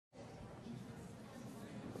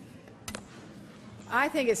I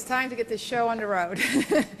think it's time to get this show on the road.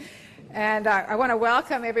 And I want to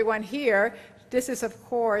welcome everyone here. This is, of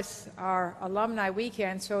course, our alumni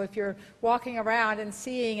weekend, so if you're walking around and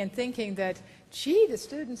seeing and thinking that, gee, the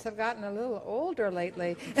students have gotten a little older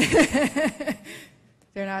lately,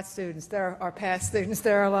 they're not students, they're our past students,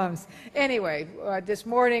 they're alums. Anyway, this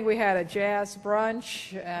morning we had a jazz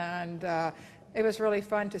brunch, and it was really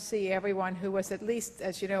fun to see everyone who was at least,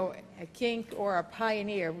 as you know, a kink or a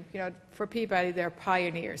pioneer. You know, for Peabody, they're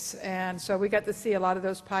pioneers. And so we got to see a lot of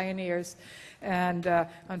those pioneers. And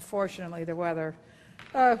unfortunately, the weather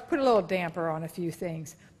put a little damper on a few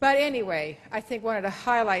things. But anyway, I think one of the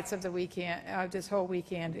highlights of the weekend, this whole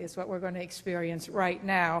weekend, is what we're going to experience right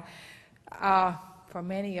now. For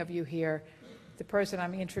many of you here, the person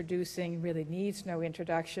I'm introducing really needs no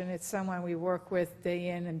introduction. It's someone we work with day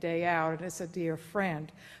in and day out, and it's a dear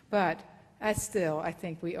friend. But still, I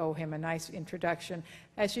think we owe him a nice introduction.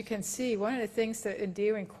 As you can see, one of the things, that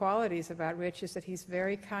endearing qualities about Rich is that he's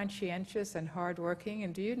very conscientious and hardworking.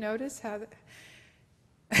 And do you notice how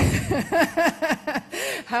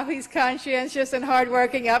how he's conscientious and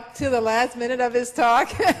hardworking up to the last minute of his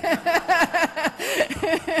talk?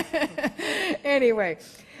 Anyway.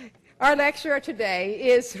 Our lecturer today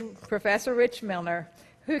is Professor Rich Milner,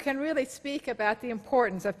 who can really speak about the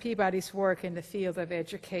importance of Peabody's work in the field of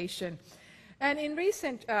education. And in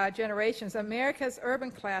recent generations, America's urban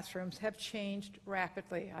classrooms have changed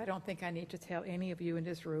rapidly. I don't think I need to tell any of you in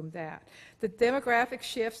this room that. The demographic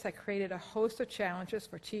shifts have created a host of challenges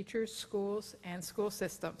for teachers, schools, and school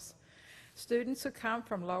systems. Students who come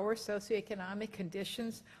from lower socioeconomic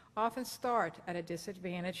conditions often start at a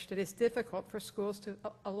disadvantage that is difficult for schools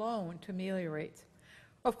alone to ameliorate.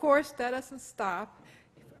 Of course, that doesn't stop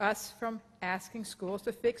us from asking schools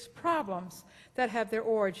to fix problems that have their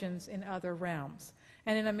origins in other realms.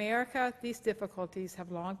 And in America, these difficulties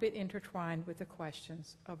have long been intertwined with the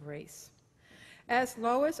questions of race. As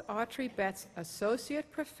Lois Autry Betts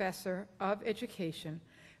Associate Professor of Education,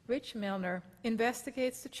 Rich Milner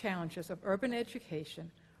investigates the challenges of urban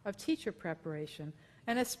education, of teacher preparation,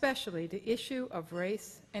 and especially the issue of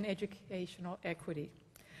race and educational equity.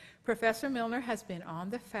 Professor Milner has been on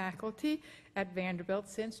the faculty at Vanderbilt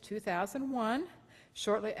since 2001,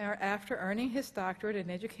 shortly after earning his doctorate in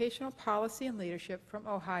educational policy and leadership from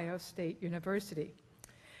Ohio State University.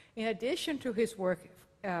 In addition to his work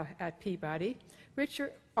at Peabody,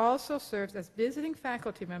 Richard also serves as visiting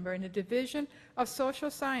faculty member in the Division of Social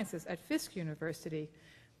Sciences at Fisk University,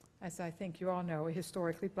 as I think you all know, a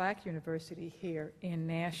historically black university here in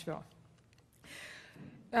Nashville.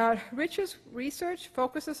 Richard's research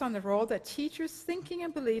focuses on the role that teachers' thinking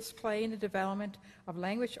and beliefs play in the development of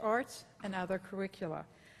language arts and other curricula,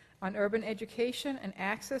 on urban education and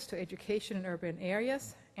access to education in urban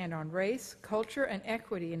areas, and on race, culture, and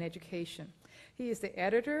equity in education. He is the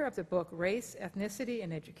editor of the book Race, Ethnicity,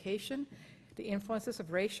 and Education, The Influences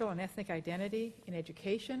of Racial and Ethnic Identity in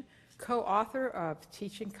Education, co-author of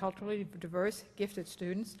Teaching Culturally Diverse Gifted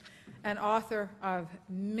Students, and author of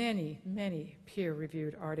many, many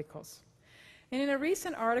peer-reviewed articles. And in a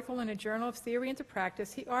recent article in a Journal of Theory into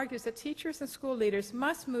Practice, he argues that teachers and school leaders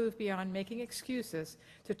must move beyond making excuses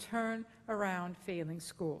to turn around failing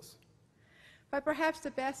schools. But perhaps the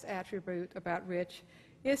best attribute about Rich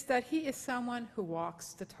is that he is someone who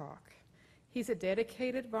walks the talk. He's a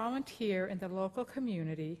dedicated volunteer in the local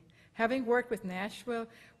community, having worked with Nashville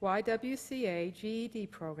YWCA GED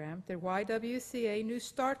program, the YWCA New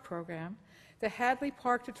Start program, the Hadley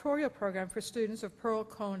Park tutorial program for students of Pearl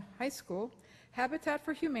Cone High School, Habitat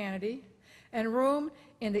for Humanity, and Room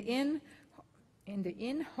in the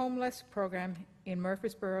In Homeless program in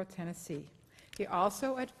Murfreesboro, Tennessee. He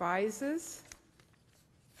also advises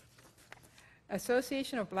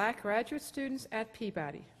Association of Black Graduate Students at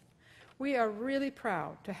Peabody. We are really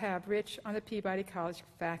proud to have Rich on the Peabody College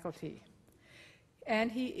faculty,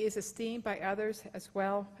 and he is esteemed by others as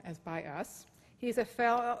well as by us. He is a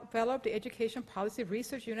fellow of the Education Policy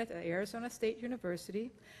Research Unit at Arizona State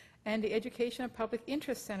University and the Education and Public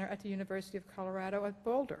Interest Center at the University of Colorado at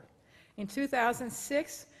Boulder. In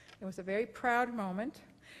 2006, it was a very proud moment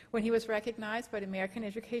when he was recognized by the American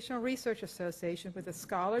Educational Research Association with the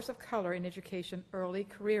Scholars of Color in Education Early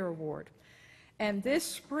Career Award. And this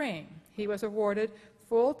spring, he was awarded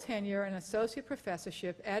full tenure and associate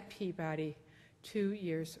professorship at Peabody 2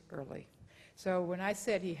 years early. So when I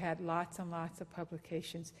said he had lots and lots of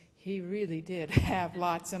publications, he really did have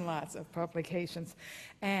lots and lots of publications.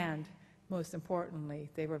 And most importantly,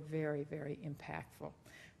 they were very, very impactful.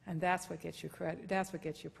 And that's what gets you credit, that's what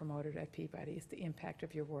gets you promoted at Peabody, is the impact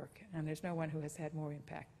of your work. And there's no one who has had more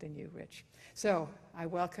impact than you, Rich. So I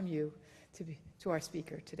welcome you to our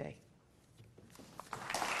speaker today.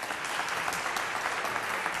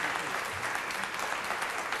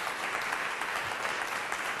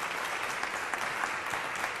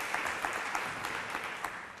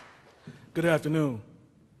 Good afternoon.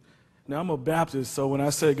 Now, I'm a Baptist, so when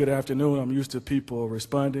I say good afternoon, I'm used to people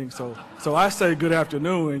responding. So I say good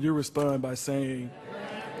afternoon, and you respond by saying,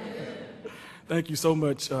 thank you so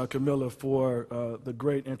much, Camilla, for the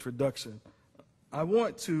great introduction. I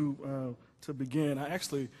want to begin. I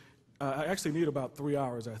actually need about 3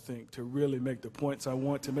 hours, I think, to really make the points I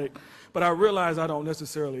want to make. But I realize I don't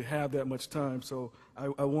necessarily have that much time, so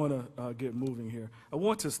I want to get moving here. I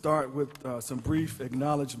want to start with some brief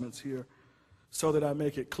acknowledgments here so that I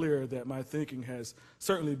make it clear that my thinking has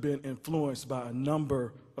certainly been influenced by a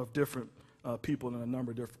number of different people in a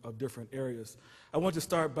number of different areas. I want to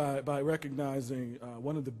start by recognizing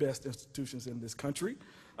one of the best institutions in this country,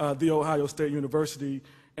 The Ohio State University,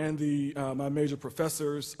 and my major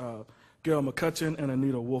professors, Gail McCutcheon and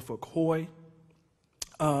Anita Woolfolk-Hoy,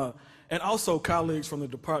 and also colleagues from the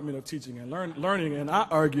Department of Teaching and Learning, and I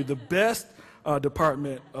argue the best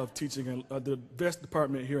department of teaching and the best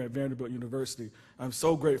department here at Vanderbilt University. I'm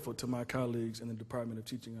so grateful to my colleagues in the Department of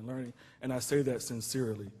Teaching and Learning, and I say that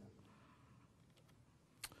sincerely.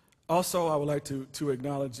 Also, I would like to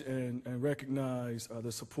acknowledge and recognize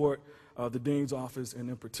the support of the Dean's Office, and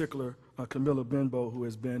in particular, Camilla Benbow, who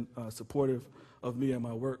has been supportive of me and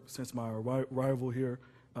my work since my arrival here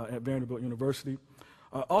at Vanderbilt University.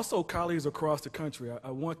 Also, colleagues across the country.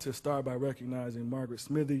 I want to start by recognizing Margaret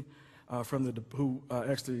Smithy, who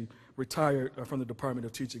actually retired from the Department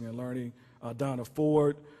of Teaching and Learning, Donna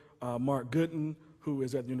Ford, Mark Gooden, who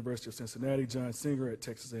is at the University of Cincinnati, John Singer at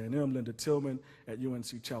Texas A&M, Linda Tillman at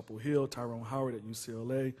UNC Chapel Hill, Tyrone Howard at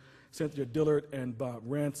UCLA, Cynthia Dillard and Bob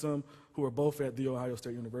Ransom, who are both at The Ohio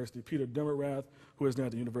State University, Peter Demerath, who is now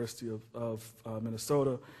at the University of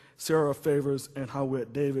Minnesota, Sarah Favors and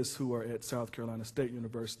Howard Davis, who are at South Carolina State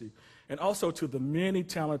University, and also to the many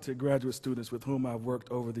talented graduate students with whom I've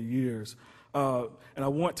worked over the years. And I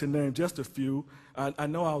want to name just a few. I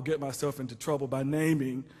know I'll get myself into trouble by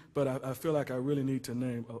naming, but I feel like I really need to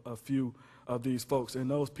name a few of these folks.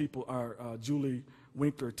 And those people are Julie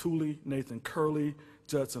Winkler-Tooley, Nathan Curley,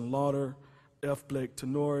 Judson Lauder, F. Blake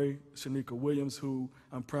Tenori, Shanika Williams, who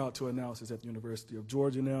I'm proud to announce is at the University of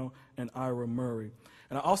Georgia now, and Ira Murray.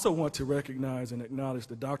 And I also want to recognize and acknowledge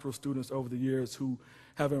the doctoral students over the years who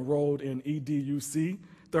have enrolled in EDUC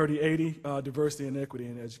 3080, Diversity and Equity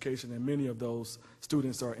in Education, and many of those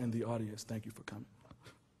students are in the audience. Thank you for coming.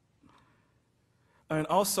 And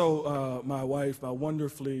also my wife, my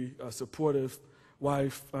wonderfully supportive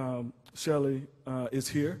wife, Shelley, is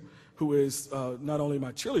here, who is not only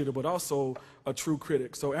my cheerleader, but also a true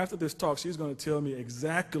critic. So after this talk, she's going to tell me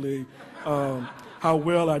exactly how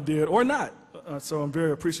well I did or not. So I'm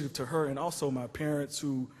very appreciative to her, and also my parents,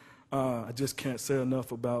 who I just can't say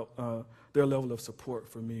enough about their level of support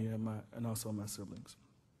for me and also my siblings.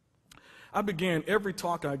 I begin every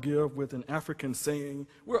talk I give with an African saying.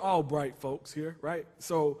 We're all bright folks here, right?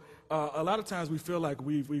 So a lot of times we feel like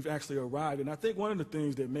we've actually arrived, and I think one of the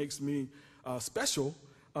things that makes me special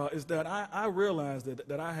is that I realize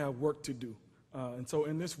that I have work to do. And so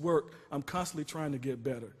in this work, I'm constantly trying to get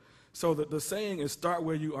better. So the saying is, start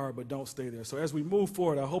where you are, but don't stay there. So as we move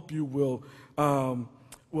forward, I hope you will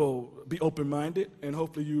be open-minded, and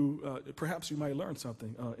hopefully perhaps you might learn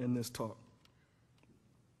something in this talk.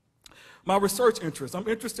 My research interests. I'm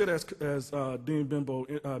interested, as Dean Benbow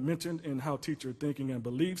mentioned, in how teacher thinking and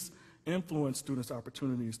beliefs influence students'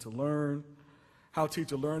 opportunities to learn, how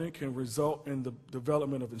teacher learning can result in the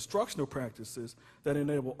development of instructional practices that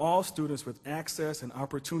enable all students with access and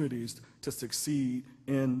opportunities to succeed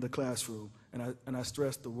in the classroom. And I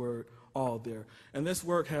stress the word all there. And this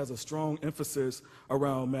work has a strong emphasis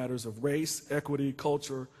around matters of race, equity,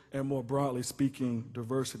 culture, and more broadly speaking,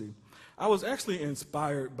 diversity. I was actually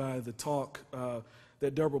inspired by the talk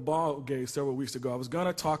that Deborah Ball gave several weeks ago. I was going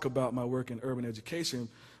to talk about my work in urban education,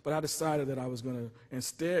 but I decided that I was going to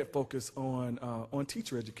instead focus on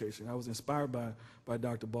teacher education. I was inspired by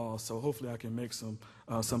Dr. Ball, so hopefully I can make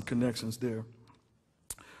some connections there.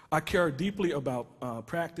 I care deeply about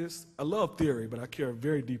practice. I love theory, but I care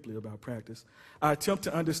very deeply about practice. I attempt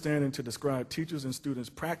to understand and to describe teachers' and students'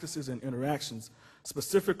 practices and interactions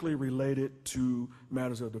specifically related to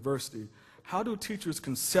matters of diversity. How do teachers'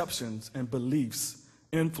 conceptions and beliefs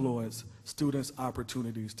influence students'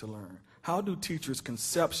 opportunities to learn? How do teachers'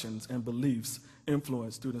 conceptions and beliefs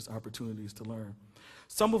influence students' opportunities to learn?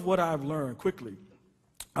 Some of what I've learned quickly.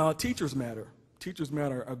 Teachers matter. Teachers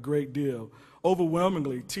matter a great deal.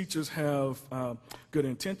 Overwhelmingly, teachers have good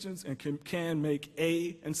intentions and can make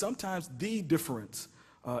and sometimes the difference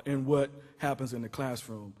in what happens in the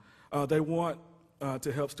classroom. They want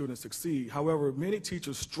to help students succeed. However, many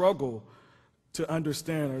teachers struggle to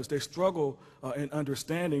understand, or they struggle in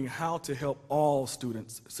understanding how to help all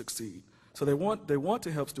students succeed. So they want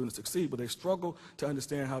to help students succeed, but they struggle to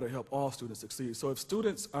understand how to help all students succeed. So if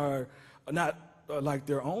students are not like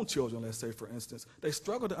their own children, let's say, for instance, they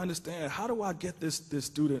struggle to understand, how do I get this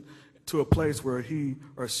student to a place where he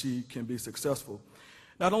or she can be successful?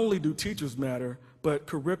 Not only do teachers matter, but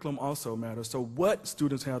curriculum also matters. So what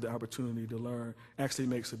students have the opportunity to learn actually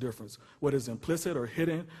makes a difference. What is implicit or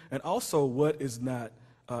hidden, and also what is not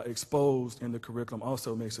exposed in the curriculum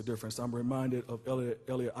also makes a difference. I'm reminded of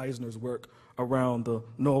Elliot Eisner's work around the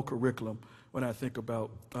null curriculum when I think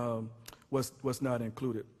about what's not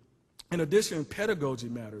included. In addition, pedagogy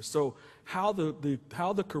matters. So how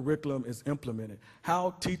the curriculum is implemented,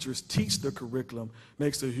 how teachers teach the curriculum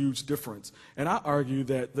makes a huge difference. And I argue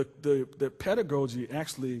that the pedagogy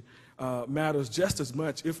actually matters just as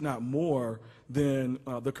much, if not more, than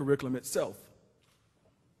the curriculum itself.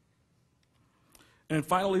 And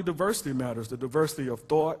finally, diversity matters, the diversity of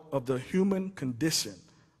thought, of the human condition.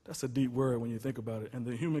 That's a deep word when you think about it, and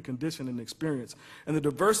the human condition and experience. And the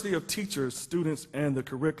diversity of teachers, students, and the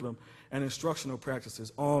curriculum and instructional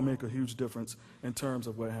practices all make a huge difference in terms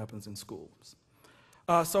of what happens in schools.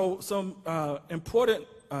 So some important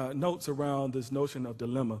notes around this notion of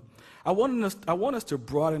dilemma. I want us to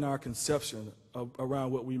broaden our conception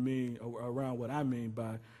around what we mean, around what I mean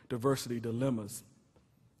by diversity dilemmas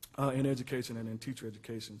in education and in teacher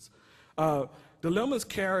educations. Dilemmas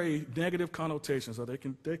carry negative connotations, or they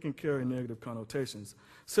can carry negative connotations.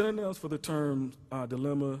 Synonyms for the term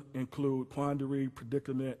dilemma include quandary,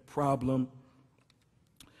 predicament, problem.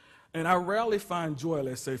 And I rarely find joy,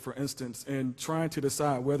 let's say, for instance, in trying to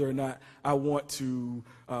decide whether or not I want to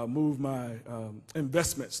move my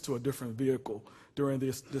investments to a different vehicle during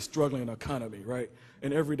this struggling economy, right?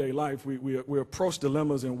 In everyday life, we approach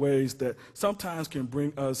dilemmas in ways that sometimes can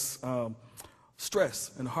bring us stress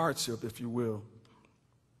and hardship, if you will.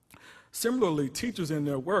 Similarly, teachers in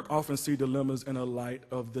their work often see dilemmas in a light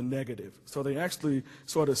of the negative. So they actually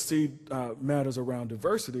sort of see matters around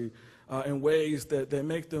diversity in ways that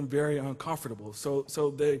make them very uncomfortable. So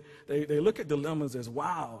they look at dilemmas as,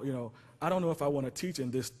 wow, you know, I don't know if I want to teach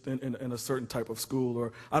in a certain type of school,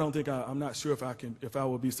 or I'm not sure if I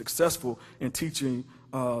will be successful in teaching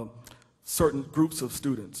certain groups of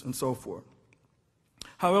students and so forth.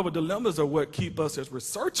 However, dilemmas are what keep us as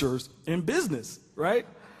researchers in business, right?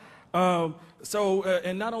 And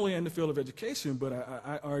not only in the field of education, but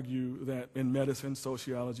I argue that in medicine,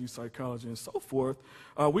 sociology, psychology, and so forth,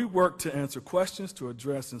 we work to answer questions, to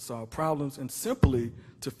address and solve problems, and simply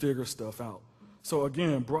to figure stuff out. So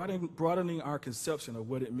again, broadening our conception of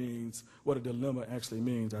what it means, what a dilemma actually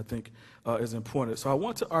means, I think is important. So I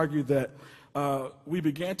want to argue that we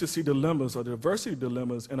began to see dilemmas, or diversity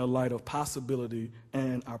dilemmas, in a light of possibility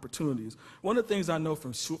and opportunities. One of the things I know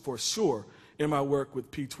for sure in my work with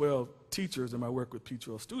P12 teachers and my work with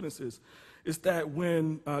P12 students is that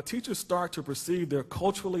when teachers start to perceive their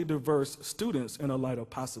culturally diverse students in a light of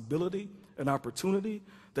possibility and opportunity,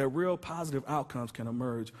 that real positive outcomes can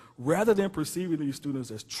emerge, rather than perceiving these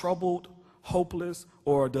students as troubled, hopeless,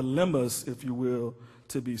 or dilemmas, if you will,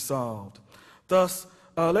 to be solved. Thus,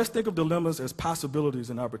 let's think of dilemmas as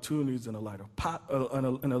possibilities and opportunities in a light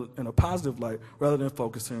of in a positive light, rather than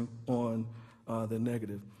focusing on the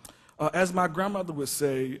negative. As my grandmother would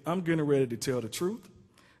say, I'm getting ready to tell the truth,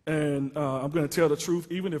 and I'm going to tell the truth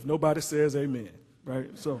even if nobody says amen, right?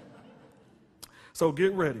 So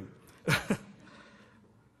get ready.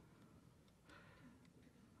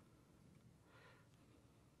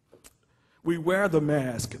 We wear the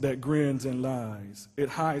mask that grins and lies. It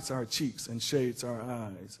hides our cheeks and shades our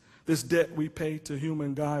eyes. This debt we pay to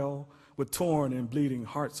human guile, with torn and bleeding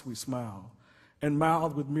hearts we smile. And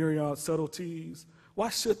mouthed with myriad subtleties, why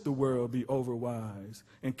should the world be overwise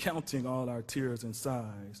in counting all our tears and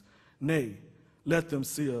sighs? Nay, let them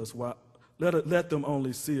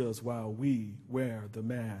only see us while we wear the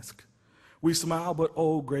mask. We smile, but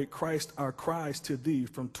oh, great Christ, our cries to thee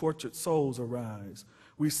from tortured souls arise.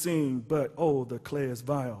 We sing, but oh, the clay is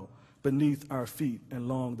vile beneath our feet and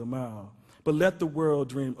long the mile. But let the world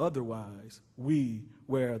dream otherwise. We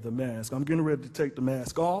wear the mask. I'm getting ready to take the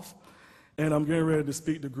mask off, and I'm getting ready to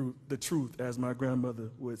speak the truth, as my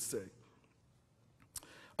grandmother would say.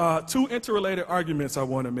 Two interrelated arguments I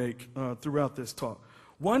want to make throughout this talk.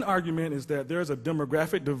 One argument is that there's a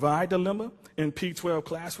demographic divide dilemma in P12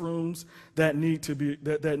 classrooms that needs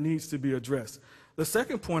to be addressed. The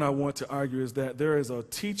second point I want to argue is that there is a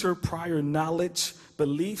teacher prior knowledge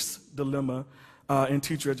beliefs dilemma in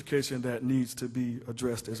teacher education that needs to be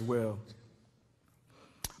addressed as well.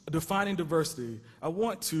 Defining diversity, I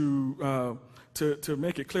want to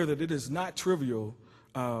make it clear that it is not trivial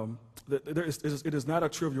it is not a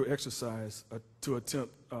trivial exercise to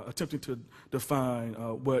attempting to define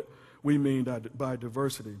what we mean by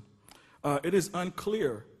diversity. It is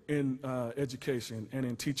unclear in education and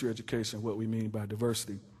in teacher education what we mean by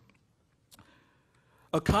diversity.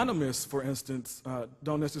 Economists, for instance,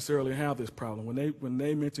 don't necessarily have this problem. When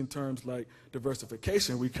they mention terms like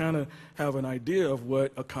diversification, we kind of have an idea of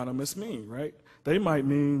what economists mean, right? They might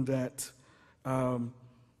mean that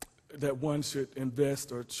that one should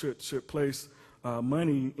invest or should place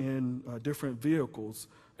money in different vehicles,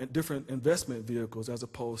 and different investment vehicles, as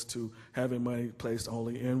opposed to having money placed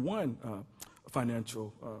only in one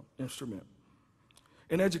financial instrument.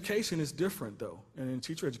 In education, it's different, though, and in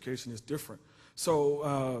teacher education, it's different.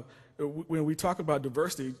 So when we talk about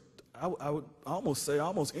diversity, I would almost say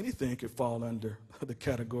almost anything could fall under the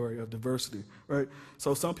category of diversity, right?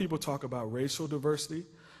 So some people talk about racial diversity,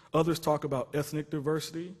 others talk about ethnic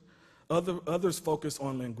diversity, others focus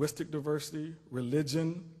on linguistic diversity,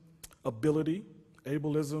 religion, ability,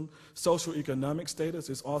 ableism, social economic status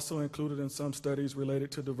is also included in some studies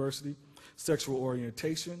related to diversity, sexual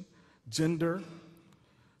orientation, gender,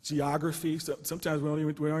 geography. So sometimes we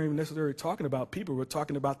aren't even necessarily talking about people. We're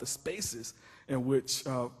talking about the spaces in which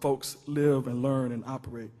folks live and learn and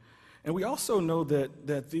operate. And we also know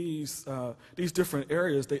that these different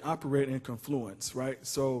areas, they operate in confluence, right?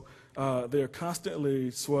 So they're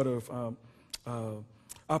constantly sort of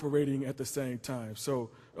operating at the same time. So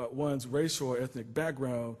one's racial or ethnic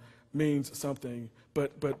background means something,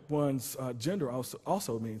 but one's gender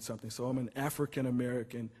also means something. So I'm an African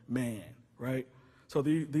American man, right? So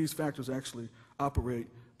these factors actually operate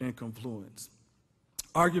in confluence.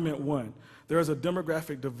 Argument one, there is a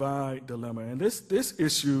demographic divide dilemma, and this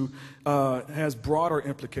issue has broader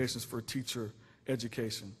implications for teacher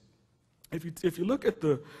education. If you look at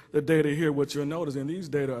the data here, what you'll notice, and these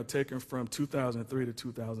data are taken from 2003 to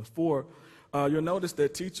 2004, you'll notice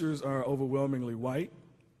that teachers are overwhelmingly white.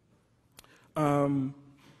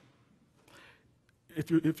 If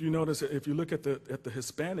you notice, if you look at the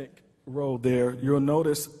Hispanic row there, you'll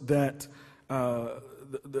notice that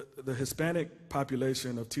the Hispanic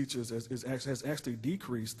population of teachers has actually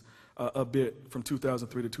decreased a bit from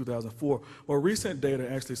 2003 to 2004. More recent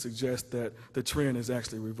data actually suggests that the trend is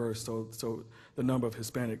actually reversed. So the number of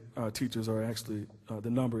Hispanic teachers are actually, the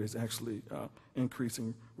number is actually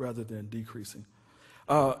increasing rather than decreasing.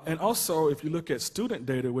 And also, if you look at student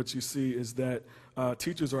data, what you see is that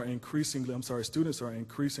students are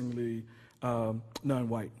increasingly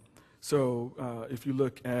non-white. So if you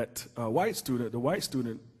look at the white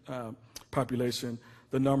student population,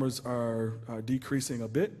 the numbers are decreasing a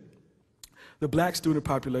bit. The black student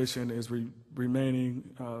population is remaining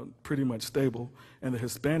pretty much stable, and the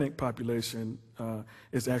Hispanic population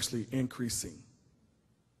is actually increasing.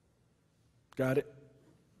 Got it?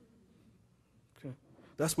 Okay.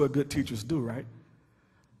 That's what good teachers do, right?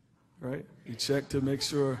 Right? You check to make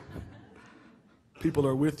sure people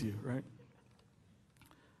are with you, right?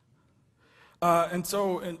 And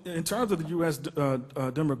so in terms of the U.S.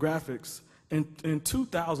 Demographics, in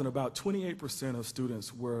 2000, about 28% of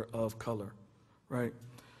students were of color, right?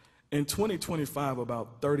 In 2025,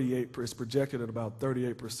 it's projected that about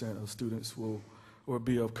 38% of students will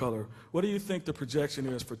be of color. What do you think the projection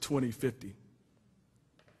is for 2050?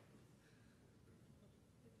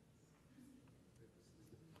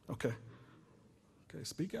 Okay,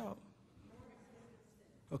 speak out.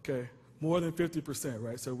 Okay. More than 50%,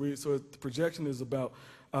 right? So the projection is about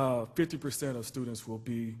 50% of students will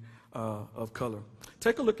be of color.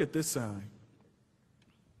 Take a look at this sign.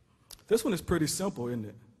 This one is pretty simple, isn't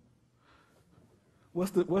it?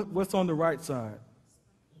 What's on the right side?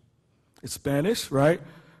 It's Spanish, right?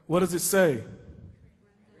 What does it say?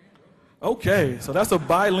 Okay, so that's a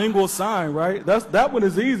bilingual sign, right? That one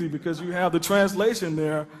is easy because you have the translation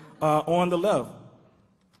there on the left.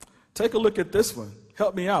 Take a look at this one.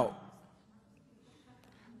 Help me out.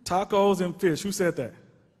 Tacos and fish. Who said that?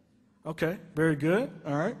 Okay, very good.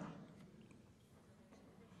 All right.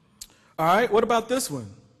 All right, what about this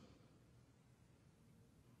one?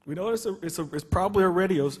 We know it's probably a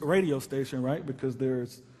radio station, right? Because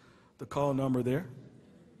there's the call number there.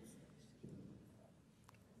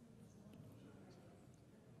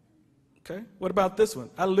 Okay, what about this one?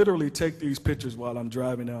 I literally take these pictures while I'm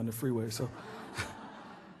driving down the freeway, so.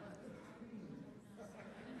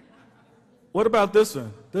 What about this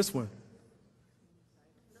one? This one?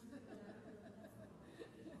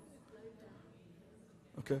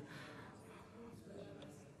 Okay.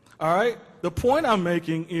 All right. The point I'm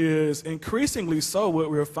making is increasingly so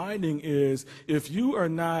what we're finding is if you are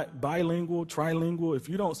not bilingual, trilingual, if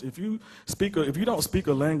you don't speak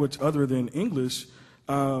a language other than English,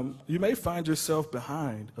 you may find yourself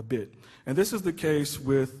behind a bit. And this is the case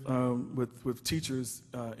with teachers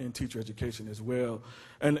in teacher education as well.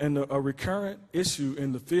 And a recurrent issue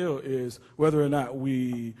in the field is whether or not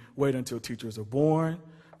we wait until teachers are born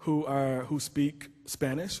who speak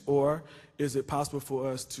Spanish, or is it possible for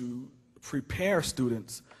us to prepare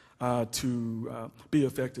students to be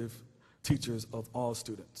effective teachers of all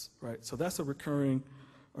students, right? So that's a recurrent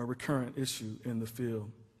issue in the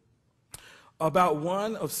field. About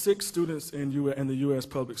 1 of 6 students in the U.S.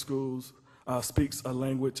 public schools speaks a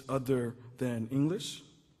language other than English.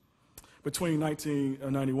 Between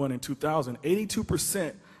 1991 and 2000,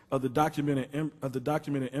 82% of the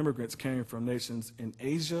documented immigrants came from nations in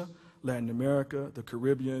Asia, Latin America, the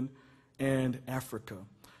Caribbean, and Africa.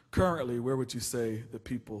 Currently, where would you say the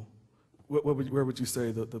people? Where would you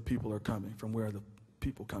say the people are coming from? Where are the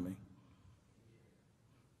people coming?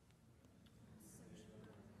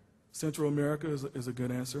 Central America is a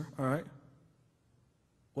good answer. All right.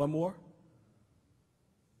 One more?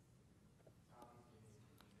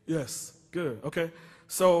 Yes, good. Okay.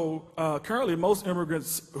 So currently, most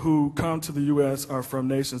immigrants who come to the U.S. are from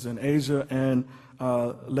nations in Asia and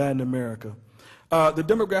Latin America. The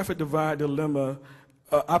demographic divide dilemma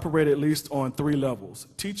operate at least on 3 levels.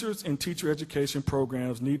 Teachers in teacher education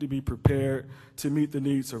programs need to be prepared to meet the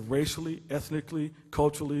needs of racially, ethnically,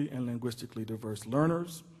 culturally, and linguistically diverse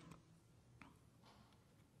learners.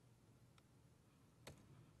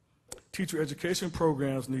 Teacher education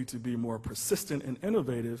programs need to be more persistent and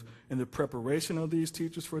innovative in the preparation of these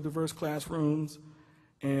teachers for diverse classrooms,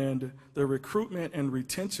 and the recruitment and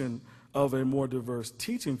retention of a more diverse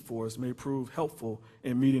teaching force may prove helpful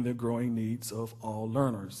in meeting the growing needs of all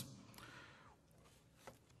learners.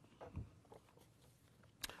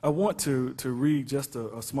 I want to read just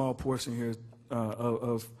a small portion here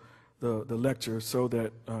of the lecture so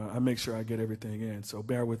that I make sure I get everything in, so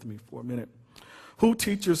bear with me for a minute. Who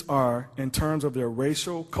teachers are in terms of their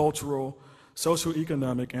racial, cultural,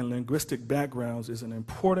 socioeconomic, and linguistic backgrounds is an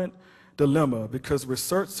important dilemma because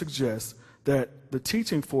research suggests that the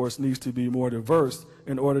teaching force needs to be more diverse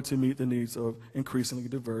in order to meet the needs of increasingly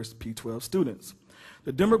diverse P-12 students.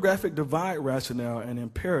 The demographic divide rationale and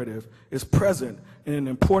imperative is present in an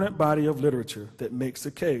important body of literature that makes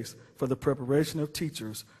the case for the preparation of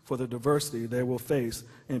teachers for the diversity they will face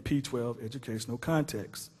in P-12 educational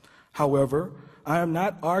contexts. However, I am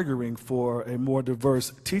not arguing for a more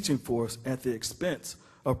diverse teaching force at the expense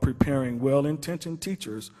of preparing well-intentioned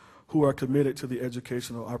teachers who are committed to the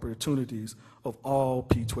educational opportunities of all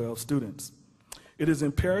P-12 students. It is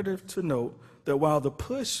imperative to note that while the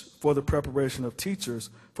push for the preparation of teachers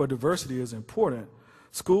for diversity is important,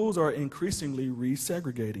 schools are increasingly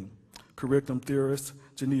resegregating. Curriculum theorists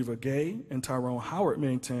Geneva Gay and Tyrone Howard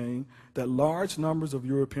maintain that large numbers of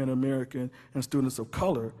European American and students of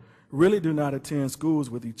color really do not attend schools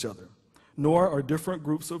with each other, nor are different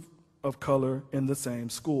groups of color in the same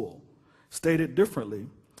school. Stated differently,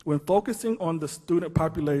 when focusing on the student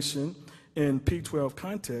population in P-12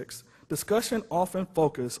 context, discussions often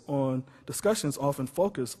focus on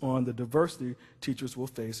the diversity teachers will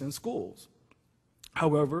face in schools.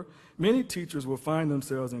 However, many teachers will find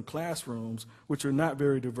themselves in classrooms which are not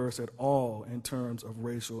very diverse at all in terms of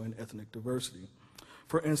racial and ethnic diversity.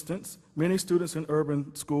 For instance, many students in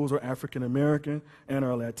urban schools are African American and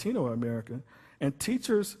are Latino American, and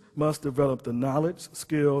teachers must develop the knowledge,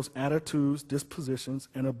 skills, attitudes, dispositions,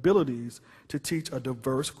 and abilities to teach a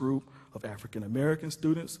diverse group of African American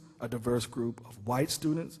students, a diverse group of white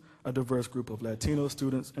students, a diverse group of Latino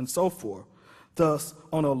students, and so forth. Thus,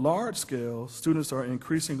 on a large scale, students are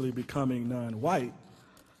increasingly becoming non-white.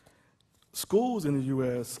 Schools in the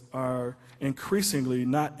U.S. are increasingly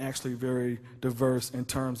not actually very diverse in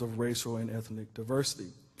terms of racial and ethnic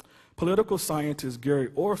diversity. Political scientist Gary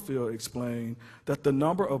Orfield explained that the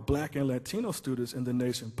number of Black and Latino students in the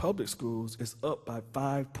nation's public schools is up by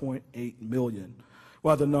 5.8 million,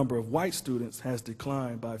 while the number of white students has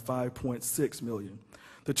declined by 5.6 million.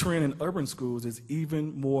 The trend in urban schools is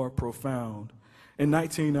even more profound. In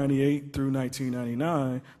 1998 through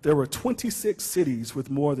 1999, there were 26 cities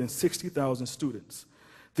with more than 60,000 students.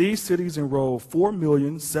 These cities enrolled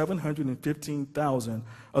 4,715,000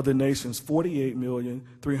 of the nation's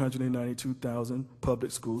 48,392,000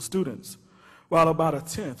 public school students. While about a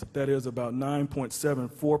tenth, that is about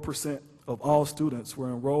 9.74% of all students were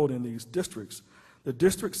enrolled in these districts, the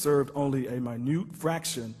district served only a minute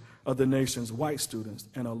fraction of the nation's white students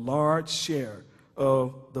and a large share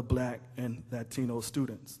of the Black and Latino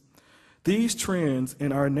students. These trends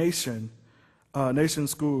in our nation's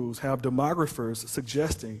schools have demographers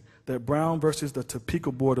suggesting that Brown versus the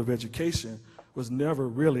Topeka Board of Education was never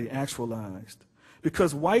really actualized.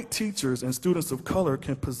 Because white teachers and students of color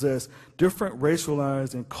can possess different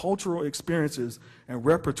racialized and cultural experiences and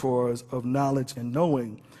repertoires of knowledge and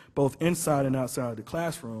knowing, both inside and outside the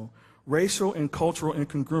classroom, racial and cultural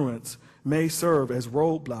incongruence may serve as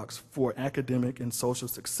roadblocks for academic and social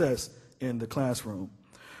success in the classroom.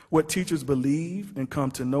 What teachers believe and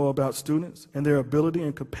come to know about students and their ability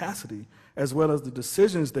and capacity, as well as the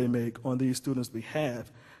decisions they make on these students'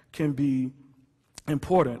 behalf, can be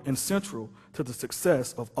important and central to the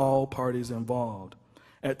success of all parties involved.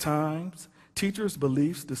 At times, teachers'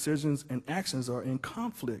 beliefs, decisions, and actions are in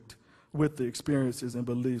conflict with the experiences and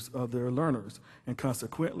beliefs of their learners, and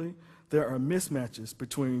consequently, there are mismatches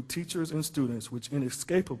between teachers and students which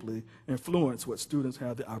inescapably influence what students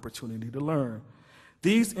have the opportunity to learn.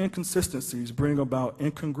 These inconsistencies bring about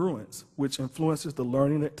incongruence, which influences the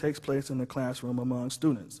learning that takes place in the classroom among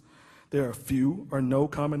students. There are few or no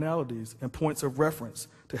commonalities and points of reference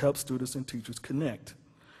to help students and teachers connect.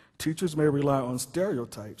 Teachers may rely on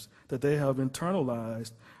stereotypes that they have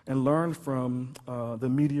internalized and learned from the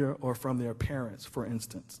media or from their parents, for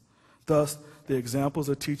instance. Thus, the examples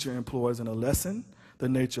a teacher employs in a lesson, the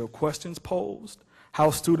nature of questions posed, how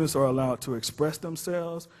students are allowed to express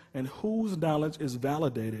themselves, and whose knowledge is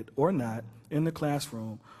validated or not in the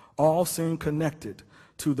classroom all seem connected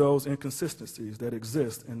to those inconsistencies that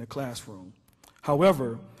exist in the classroom.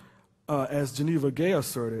 However, as Geneva Gay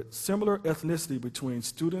asserted, similar ethnicity between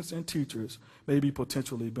students and teachers may be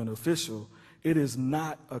potentially beneficial. It is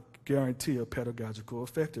not a guarantee of pedagogical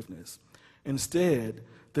effectiveness. Instead,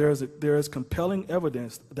 there is compelling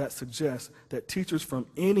evidence that suggests that teachers from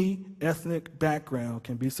any ethnic background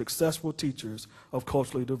can be successful teachers of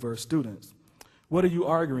culturally diverse students. What are you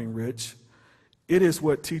arguing, Rich? It is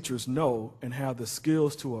what teachers know and have the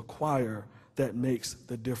skills to acquire that makes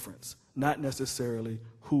the difference, not necessarily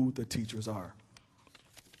who the teachers are.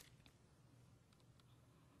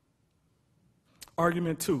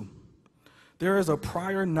 Argument 2. There is a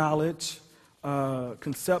prior knowledge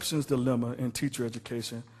conceptions dilemma in teacher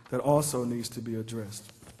education that also needs to be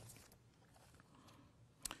addressed.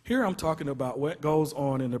 Here I'm talking about what goes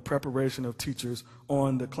on in the preparation of teachers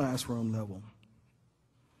on the classroom level.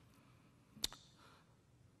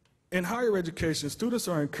 In higher education, students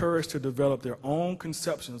are encouraged to develop their own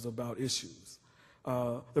conceptions about issues.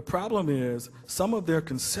 The problem is some of their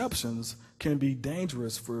conceptions can be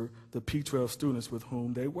dangerous for the P-12 students with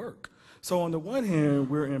whom they work. So on the one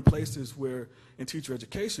hand, we're in places where, in teacher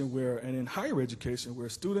education, and in higher education, where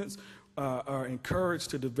students are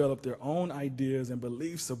encouraged to develop their own ideas and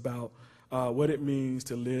beliefs about what it means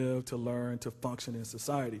to live, to learn, to function in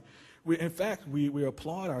society. In fact, we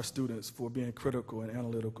applaud our students for being critical and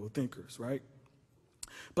analytical thinkers, right?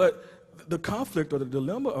 But the conflict or the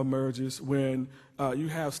dilemma emerges when you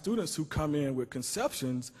have students who come in with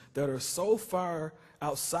conceptions that are so far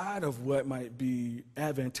outside of what might be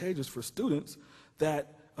advantageous for students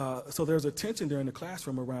that so there's a tension there in the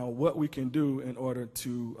classroom around what we can do in order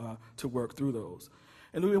to work through those.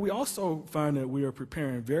 And we also find that we are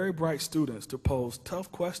preparing very bright students to pose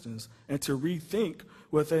tough questions and to rethink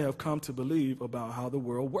what they have come to believe about how the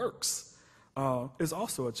world works. Is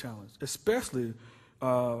also a challenge, especially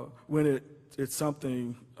when it's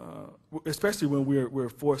something, especially when we're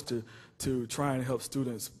forced to try and help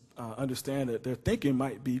students understand that their thinking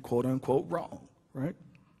might be quote unquote wrong, right?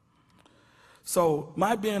 So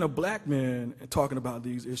my being a black man and talking about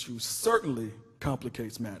these issues certainly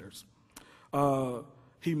complicates matters.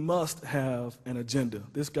 He must have an agenda.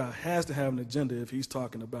 This guy has to have an agenda if he's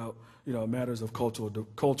talking about, matters of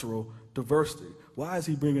cultural diversity. Why is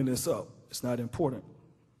he bringing this up? It's not important.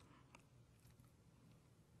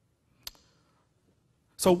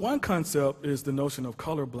 So one concept is the notion of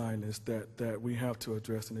color blindness that we have to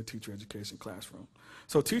address in the teacher education classroom.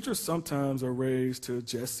 So teachers sometimes are raised to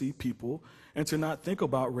just see people and to not think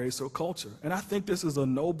about race or culture. And I think this is a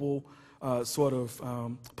noble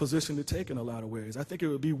position to take in a lot of ways. I think it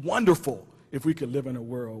would be wonderful if we could live in a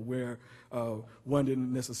world where one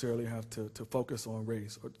didn't necessarily have to focus on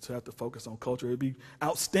race or to have to focus on culture. It would be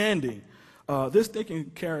outstanding. This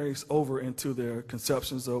thinking carries over into their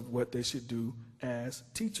conceptions of what they should do as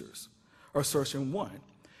teachers. Assertion 1,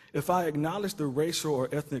 if I acknowledge the racial or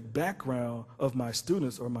ethnic background of my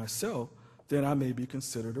students or myself, then I may be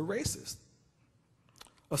considered a racist.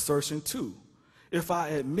 Assertion 2, if I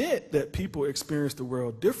admit that people experience the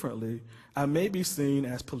world differently, I may be seen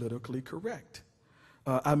as politically correct.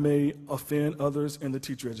 I may offend others in the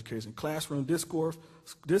teacher education classroom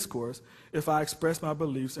discourse if I express my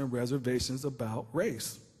beliefs and reservations about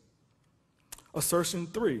race. Assertion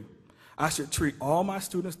 3, I should treat all my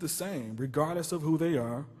students the same, regardless of who they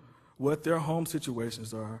are, what their home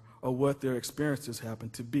situations are or what their experiences happen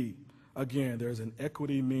to be. Again, there's an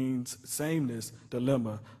equity means sameness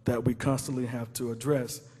dilemma that we constantly have to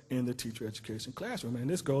address in the teacher education classroom. And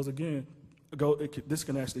this goes again, this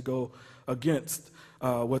can actually go against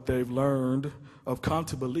what they've learned or come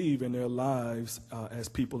to believe in their lives as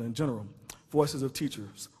people in general. Voices of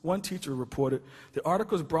teachers. One teacher reported, the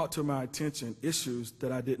articles brought to my attention issues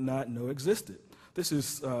that I did not know existed. This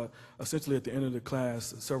is essentially at the end of the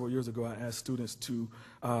class several years ago. I asked students to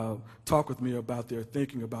talk with me about their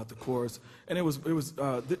thinking about the course, and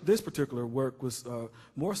this particular work was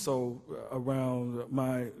more so around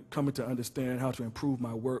my coming to understand how to improve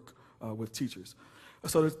my work with teachers.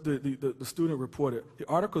 So the student reported, the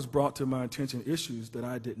articles brought to my attention issues that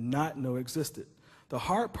I did not know existed. The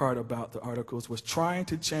hard part about the articles was trying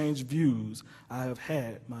to change views I have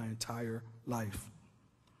had my entire life.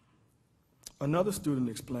 Another student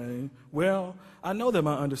explained, well, I know that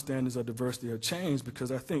my understandings of diversity have changed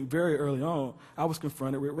because I think very early on I was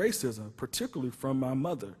confronted with racism, particularly from my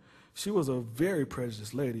mother. She was a very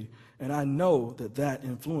prejudiced lady, and I know that that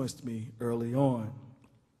influenced me early on.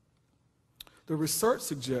 The research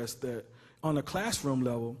suggests that on a classroom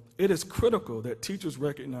level, it is critical that teachers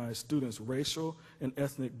recognize students' racial and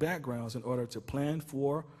ethnic backgrounds in order to plan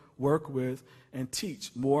for, work with, and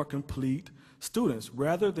teach more complete students,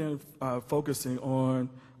 rather than focusing on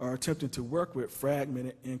or attempting to work with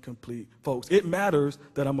fragmented, incomplete folks. It matters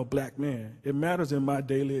that I'm a black man. It matters in my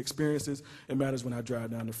daily experiences. It matters when I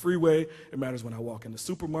drive down the freeway. It matters when I walk in the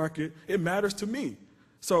supermarket. It matters to me.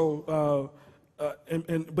 So,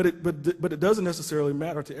 but it doesn't necessarily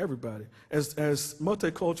matter to everybody. As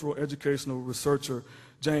multicultural educational researcher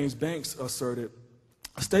James Banks asserted,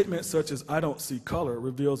 a statement such as "I don't see color"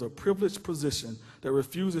 reveals a privileged position that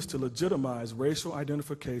refuses to legitimize racial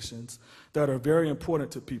identifications that are very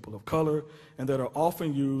important to people of color and that are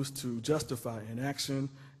often used to justify inaction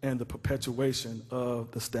and the perpetuation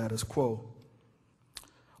of the status quo.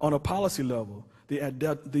 On a policy level,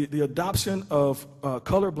 the adoption of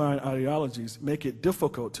colorblind ideologies make it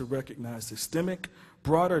difficult to recognize systemic,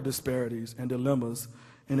 broader disparities and dilemmas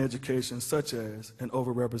in education, such as an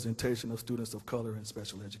overrepresentation of students of color in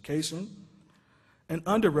special education, an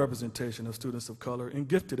underrepresentation of students of color in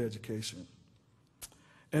gifted education,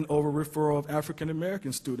 an over-referral of African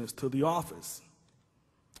American students to the office,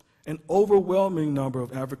 an overwhelming number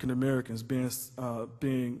of African Americans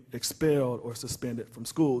being expelled or suspended from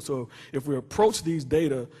school. So if we approach these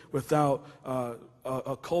data without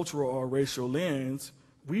a cultural or racial lens,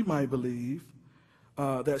 we might believe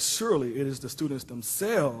that surely it is the students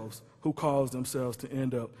themselves who cause themselves to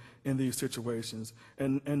end up in these situations,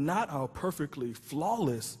 and not our perfectly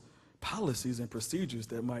flawless policies and procedures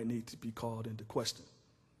that might need to be called into question.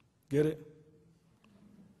 Get it?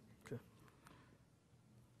 Okay.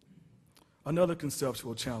 Another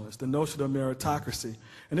conceptual challenge, the notion of meritocracy.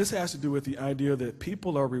 And this has to do with the idea that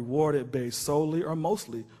people are rewarded based solely or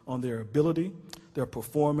mostly on their ability, their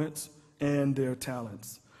performance, and their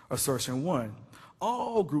talents. Assertion one,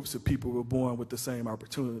 all groups of people were born with the same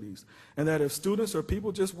opportunities, and that if students or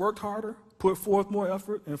people just worked harder, put forth more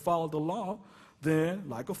effort, and followed the law, then,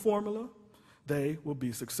 like a formula, they will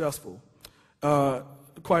be successful.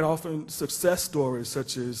 Quite often, success stories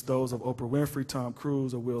such as those of Oprah Winfrey, Tom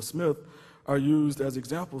Cruise, or Will Smith are used as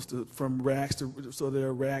examples from rags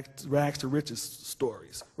to riches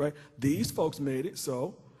stories, right? These folks made it,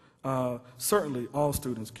 so certainly all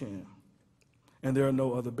students can. And there are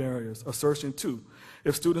no other barriers. Assertion two,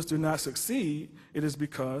 if students do not succeed, it is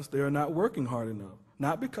because they are not working hard enough,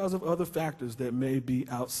 not because of other factors that may be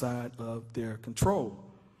outside of their control.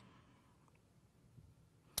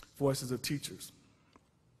 Voices of teachers.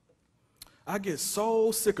 I get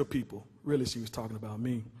so sick of people, really she was talking about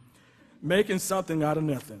me, making something out of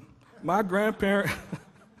nothing. My grandparents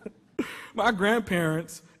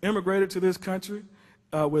immigrated to this country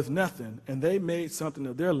with nothing, and they made something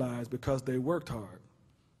of their lives because they worked hard.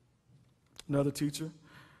 Another teacher,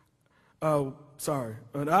 and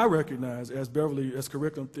I recognize, as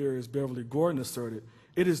curriculum theorist Beverly Gordon asserted,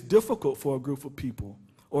 it is difficult for a group of people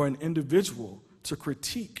or an individual to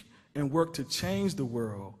critique and work to change the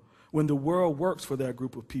world when the world works for that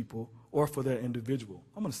group of people or for that individual.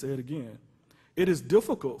 I'm going to say it again. It is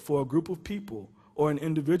difficult for a group of people or an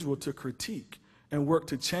individual to critique and work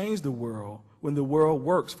to change the world when the world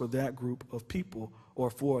works for that group of people or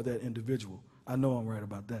for that individual. I know I'm right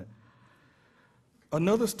about that.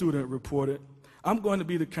 Another student reported, I'm going to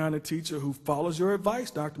be the kind of teacher who follows your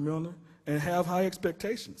advice, Dr. Milner, and have high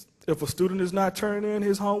expectations. If a student is not turning in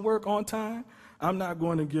his homework on time, I'm not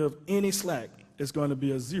going to give any slack. It's going to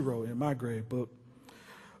be a 0 in my grade book.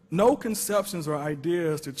 no conceptions or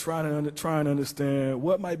ideas to try and understand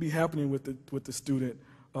what might be happening with the student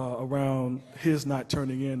around his not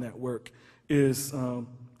turning in that work is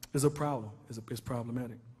a problem, is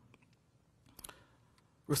problematic.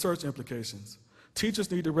 Research implications.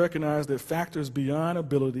 Teachers need to recognize that factors beyond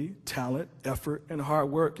ability, talent, effort, and hard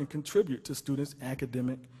work can contribute to students'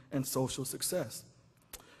 academic and social success.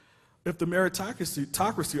 If the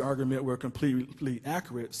meritocracy argument were completely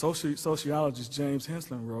accurate, sociologist James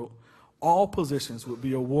Henslin wrote, all positions would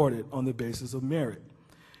be awarded on the basis of merit.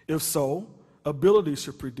 If so, ability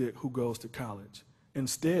should predict who goes to college.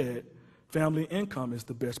 Instead, family income is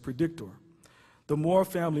the best predictor. The more a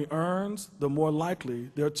family earns, the more likely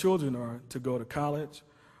their children are to go to college.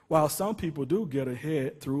 While some people do get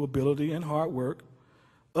ahead through ability and hard work,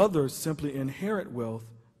 others simply inherit wealth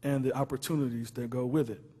and the opportunities that go with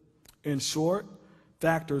it. In short,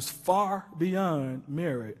 factors far beyond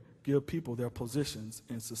merit give people their positions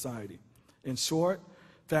in society. In short,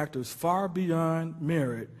 factors far beyond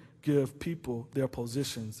merit give people their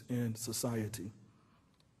positions in society.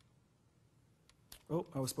 Oh,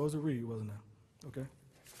 I was supposed to read, wasn't I? Okay.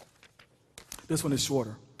 This one is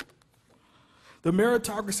shorter. The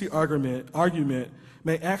meritocracy argument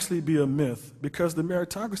may actually be a myth because the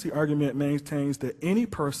meritocracy argument maintains that any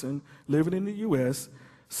person living in the U.S.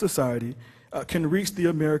 society can reach the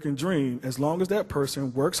American dream as long as that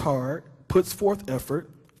person works hard, puts forth effort,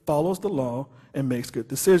 follows the law, and makes good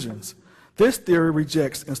decisions. This theory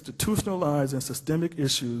rejects institutionalized and systemic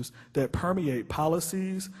issues that permeate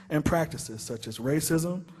policies and practices such as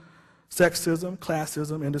racism, sexism,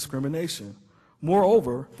 classism, and discrimination.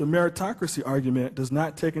 Moreover, the meritocracy argument does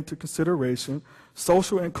not take into consideration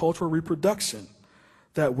social and cultural reproduction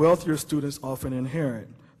that wealthier students often inherit,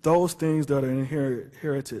 those things that are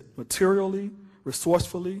inherited materially,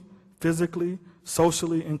 resourcefully, physically,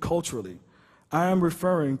 socially, and culturally. I am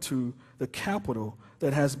referring to the capital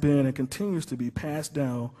that has been and continues to be passed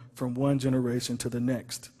down from one generation to the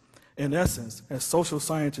next. In essence, as social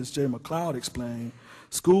scientist Jay McLeod explained,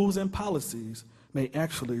 schools and policies may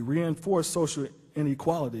actually reinforce social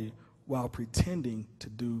inequality while pretending to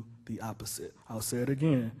do the opposite. I'll say it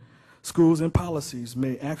again. Schools and policies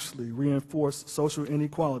may actually reinforce social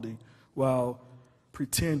inequality while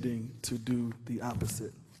pretending to do the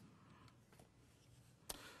opposite.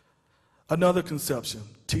 Another conception,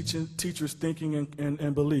 teachers' thinking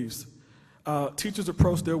and beliefs. Teachers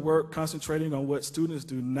approach their work concentrating on what students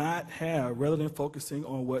do not have rather than focusing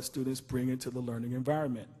on what students bring into the learning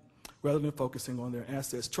environment, rather than focusing on their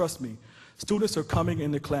assets. Trust me, students are coming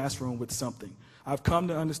in the classroom with something. I've come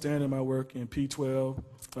to understand in my work in P12,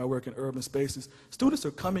 my work in urban spaces, students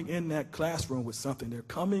are coming in that classroom with something. They're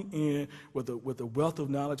coming in with a wealth of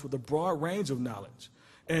knowledge, with a broad range of knowledge.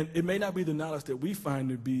 And it may not be the knowledge that we find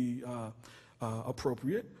to be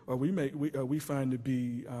appropriate, or we find to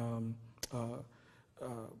be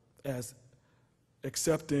as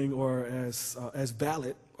accepting or as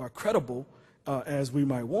valid or credible as we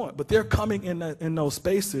might want. But they're coming in those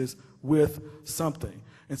spaces with something.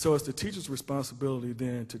 And so it's the teacher's responsibility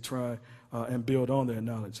then to try and build on their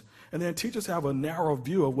knowledge. And then teachers have a narrow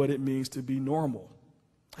view of what it means to be normal.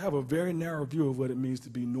 I have a very narrow view of what it means to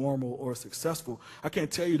be normal or successful. I can't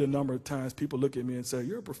tell you the number of times people look at me and say,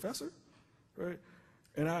 "You're a professor?" Right?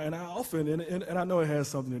 And I often, and I know it has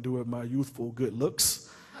something to do with my youthful good looks.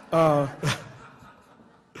 But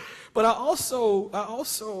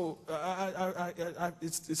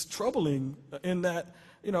it's troubling in that,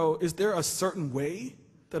 is there a certain way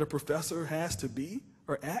that a professor has to be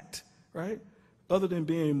or act, right? Other than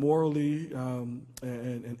being morally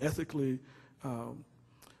and ethically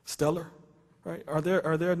stellar, right? Are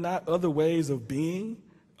there not other ways of being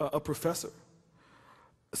a professor?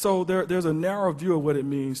 So there's a narrow view of what it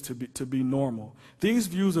means to be normal. These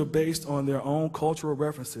views are based on their own cultural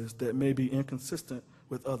references that may be inconsistent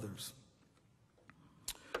with others.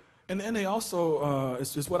 And then they also,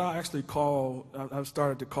 it's what I actually call, I've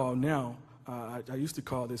started to call now, I used to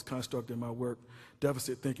call this construct in my work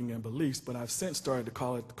deficit thinking and beliefs, but I've since started to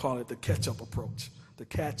call it the catch-up approach. The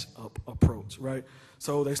catch-up approach, right?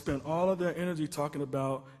 So they spend all of their energy talking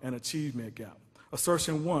about an achievement gap.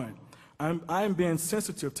 Assertion 1, I'm being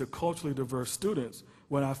sensitive to culturally diverse students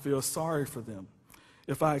when I feel sorry for them.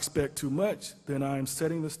 If I expect too much, then I am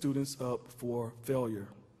setting the students up for failure.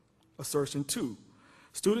 Assertion 2,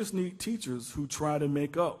 students need teachers who try to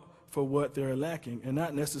make up for what they're lacking and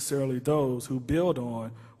not necessarily those who build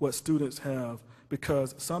on what students have,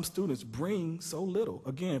 because some students bring so little.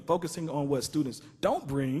 Again, focusing on what students don't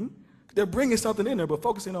bring, they're bringing something in there, but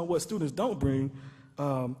focusing on what students don't bring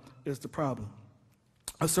is the problem.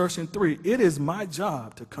 Assertion 3, it is my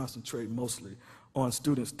job to concentrate mostly on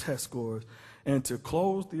students' test scores and to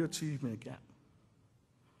close the achievement gap.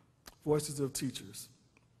 Voices of teachers.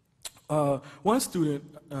 One student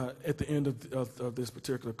at the end of this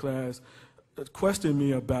particular class questioned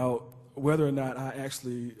me about whether or not I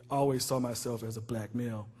actually always saw myself as a black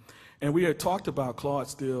male. And we had talked about Claude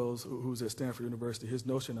Stills, who's at Stanford University, his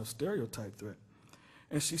notion of stereotype threat.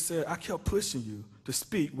 And she said, I kept pushing you to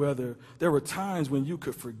speak whether there were times when you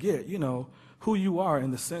could forget, who you are,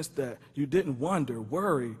 in the sense that you didn't wonder,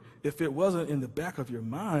 worry, if it wasn't in the back of your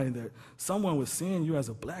mind that someone was seeing you as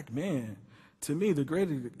a black man. To me, the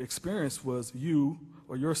greatest experience was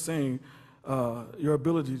you're saying, your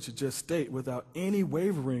ability to just state without any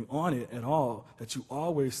wavering on it at all that you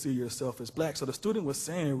always see yourself as black. So the student was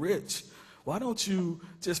saying, Rich, why don't you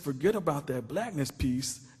just forget about that blackness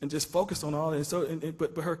piece and just focus on all that?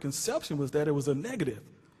 But her conception was that it was a negative,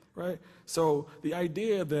 right? So the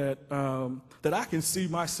idea that that I can see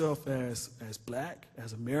myself as black,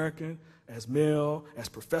 as American, as male, as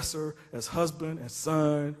professor, as husband, as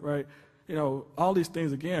son, right? All these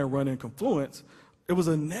things again run in confluence. It was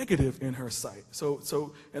a negative in her sight.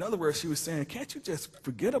 So in other words, she was saying, can't you just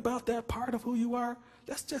forget about that part of who you are?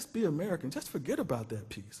 Let's just be American. Just forget about that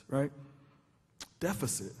piece, right?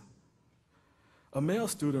 Deficit. A male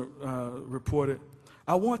student reported,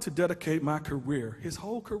 I want to dedicate my career, his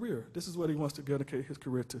whole career, this is what he wants to dedicate his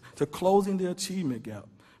career to closing the achievement gap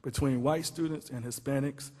between white students and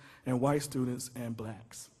Hispanics and white students and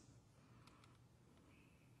blacks.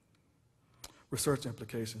 Research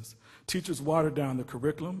implications. Teachers water down the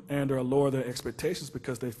curriculum and or lower their expectations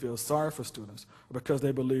because they feel sorry for students or because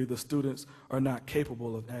they believe the students are not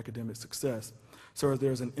capable of academic success. So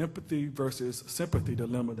there's an empathy versus sympathy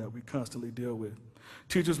dilemma that we constantly deal with.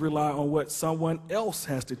 Teachers rely on what someone else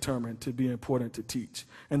has determined to be important to teach,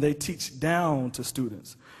 and they teach down to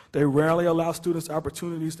students. They rarely allow students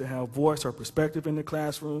opportunities to have voice or perspective in the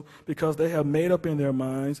classroom because they have made up in their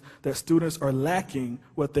minds that students are lacking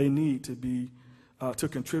what they need to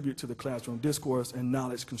contribute to the classroom discourse and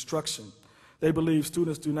knowledge construction. They believe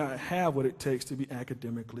students do not have what it takes to be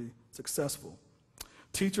academically successful.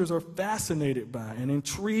 Teachers are fascinated by and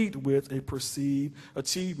intrigued with a perceived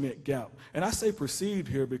achievement gap. And I say perceived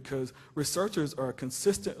here because researchers are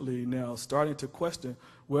consistently now starting to question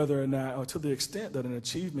whether or not, or to the extent that an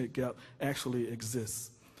achievement gap actually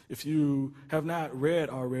exists. If you have not read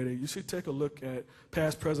already, you should take a look at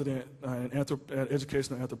past president and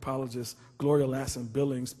educational anthropologist Gloria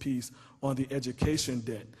Lasson-Billings' piece on the education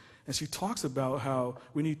debt. And she talks about how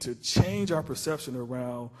we need to change our perception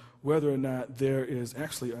around whether or not there is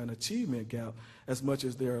actually an achievement gap as much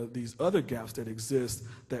as there are these other gaps that exist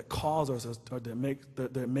that cause us or that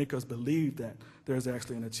make us believe that there's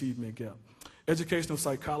actually an achievement gap. Educational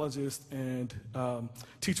psychologist and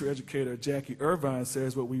teacher educator Jackie Irvine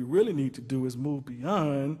says what we really need to do is move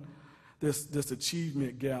beyond this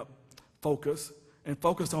achievement gap focus and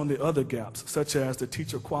focus on the other gaps, such as the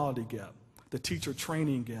teacher quality gap, the teacher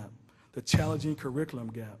training gap, the challenging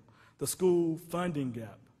curriculum gap, the school funding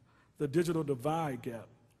gap, the digital divide gap,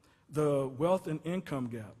 the wealth and income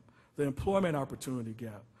gap, the employment opportunity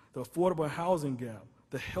gap, the affordable housing gap,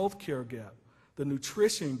 the healthcare gap, the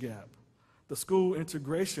nutrition gap, the school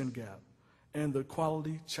integration gap, and the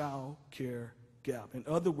quality child care gap. In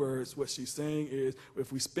other words, what she's saying is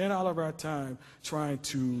if we spend all of our time trying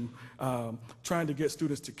to get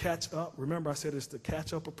students to catch up, remember I said it's the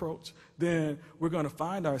catch-up approach, then we're going to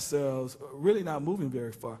find ourselves really not moving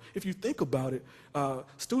very far. If you think about it,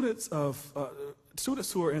 students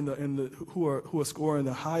who are who are scoring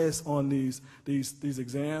the highest on these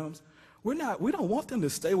exams, we don't want them to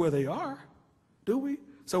stay where they are, do we?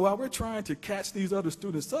 So while we're trying to catch these other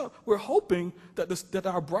students up, we're hoping that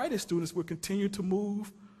our brightest students will continue to move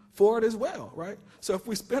forward as well, right? So if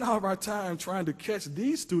we spend all of our time trying to catch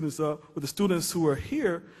these students up with the students who are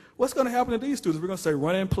here, what's going to happen to these students? We're going to say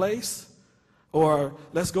run in place, or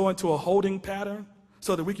let's go into a holding pattern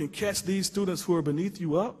so that we can catch these students who are beneath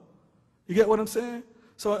you up. You get what I'm saying?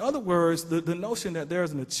 So in other words, the notion that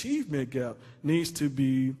there's an achievement gap needs to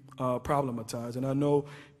be problematized. And I know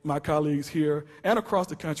my colleagues here and across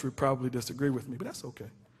the country probably disagree with me, but that's okay.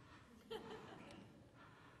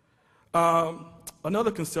 Another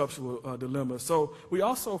conceptual dilemma. So we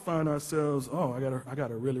also find ourselves, I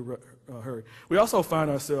gotta really hurry. We also find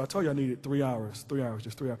ourselves, I told you I needed 3 hours,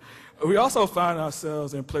 just 3 hours. We also find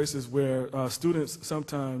ourselves in places where students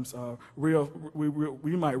sometimes,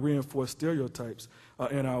 we might reinforce stereotypes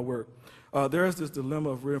in our work. There is this dilemma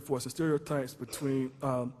of reinforcing stereotypes between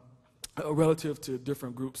relative to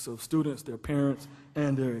different groups of students, their parents,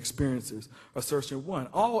 and their experiences. Assertion one,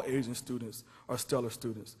 all Asian students are stellar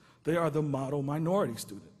students. They are the model minority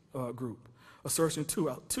student group. Assertion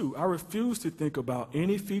two, I refuse to think about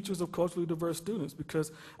any features of culturally diverse students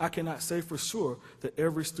because I cannot say for sure that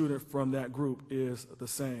every student from that group is the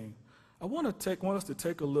same. I want us to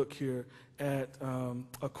take a look here at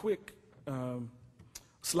a quick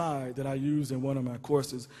slide that I used in one of my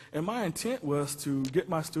courses, and my intent was to get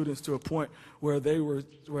my students to a point where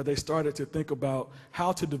they started to think about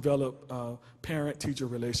how to develop parent-teacher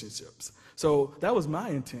relationships. So that was my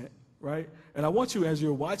intent, right? And I want you, as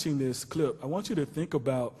you're watching this clip, I want you to think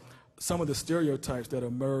about some of the stereotypes that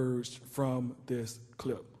emerged from this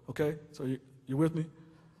clip. Okay? So you with me?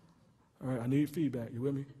 All right. I need feedback. You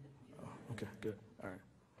with me? Oh, okay. Good. All right.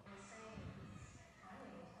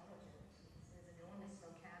 Highly intelligent, has enormous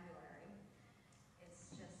vocabulary.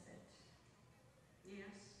 It's just that,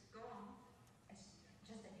 Yes, go on. it's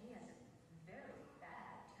just that he has a very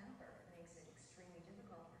bad temper. It makes it extremely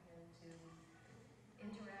difficult for him to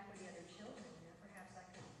interact with the other children. You know, perhaps I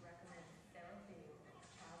could recommend therapy or a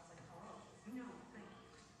child psychologist. No, thank you.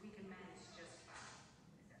 We can manage just fine.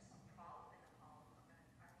 Is there some problem in the home?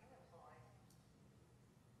 Are you employed?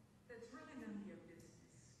 That's really none of your business.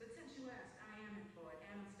 But since you asked, I am employed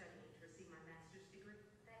and I'm studying to receive my master's degree.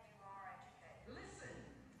 Then you are educated. Listen,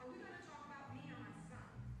 are we going to talk about me or my son?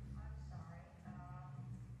 I'm sorry.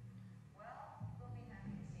 Well, we'll be happy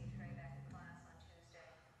to see Trey back in class on Tuesday.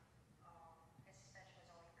 His suspension was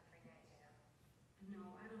only for 3 days, you know.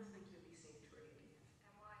 No, I don't think you'll be seeing Trey again.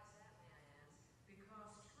 And why is that, may I ask?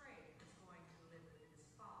 Because Trey is going to live with his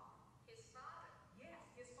father. His father. Yes,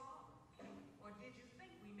 his father. Or did you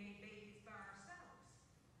think we made babies by ourselves?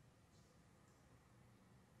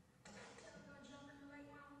 Ever gonna jump in the lake,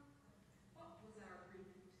 Mom? What was our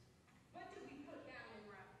agreement? What did we put down in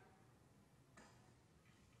writing?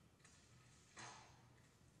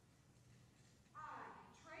 I,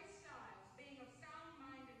 Trey Styles, being of sound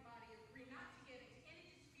mind and body, agree not to get into any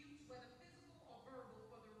disputes, whether physical or verbal,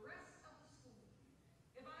 for the rest of the school year.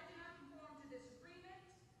 If I do not conform to this agreement,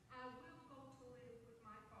 I will go to live with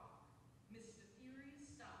my father, Mr. Fury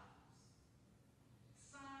Styles.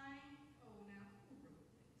 Sign, oh now, who wrote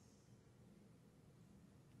this?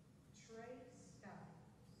 Trey Styles.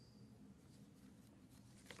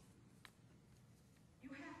 You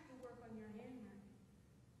have to work on your handwriting.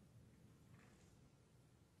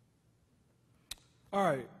 All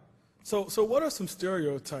right. So what are some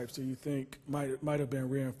stereotypes that you think might have been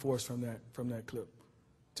reinforced from that clip?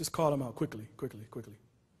 Just call them out quickly.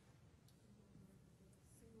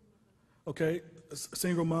 Okay,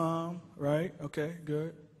 single mom, right? Okay,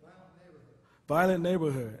 good. Violent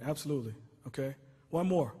neighborhood, absolutely. Okay. One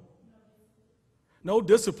more. No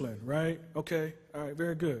discipline, right? Okay. All right,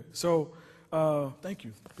 very good. So, thank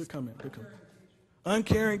you. Good comment.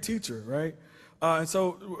 Uncaring teacher, right? And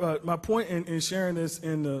so my point in sharing this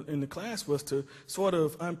in the class was to sort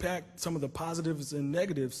of unpack some of the positives and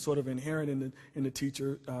negatives sort of inherent in the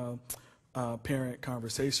teacher parent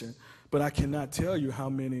conversation. But I cannot tell you how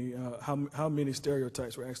many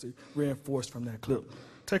stereotypes were actually reinforced from that clip.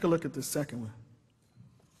 Take a look at the second one.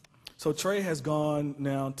 So Trey has gone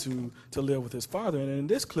now to live with his father, and in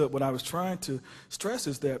this clip, what I was trying to stress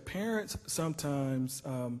is that parents sometimes,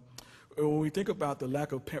 when we think about the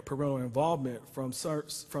lack of parental involvement from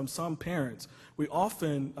some parents, we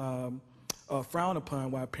often frown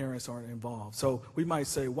upon why parents aren't involved. So we might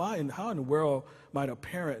say, how in the world might a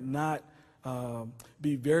parent not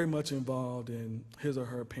be very much involved in his or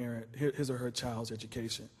her child's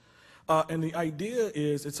education? And the idea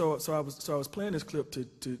is, and so I was playing this clip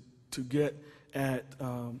to get at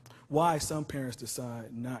why some parents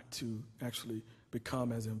decide not to actually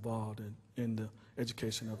become as involved in the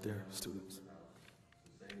education of their students.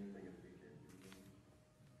 Clean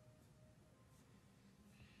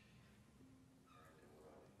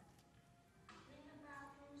the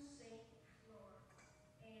bathroom, sink, floor,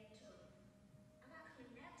 and tub. I gotta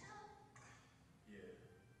clean that tub? Yeah.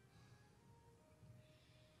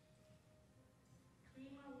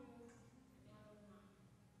 Clean my room, one-on-one.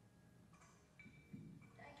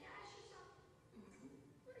 Dad, can I ask you something?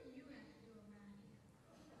 What do you have to do around here?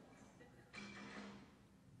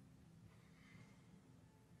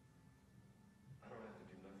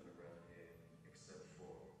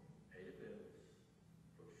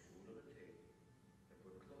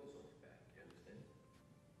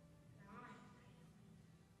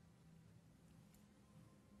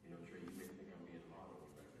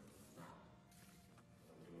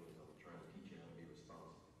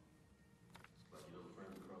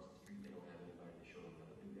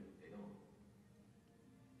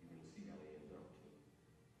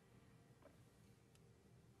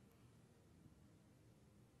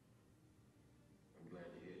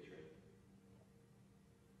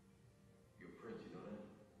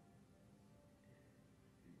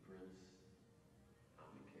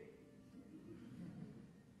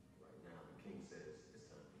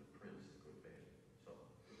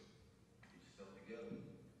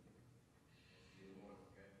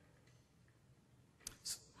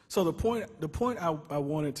 So the point I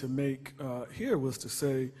wanted to make here was to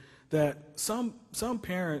say that some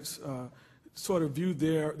parents sort of view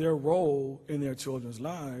their role in their children's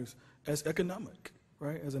lives as economic,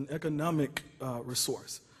 right? As an economic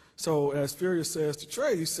resource. So as Furia says to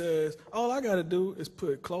Trey, he says, all I got to do is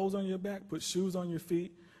put clothes on your back, put shoes on your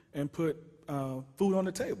feet, and put food on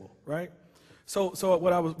the table, right? So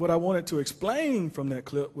what I wanted to explain from that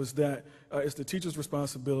clip was that it's the teacher's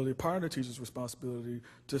responsibility, part of the teacher's responsibility,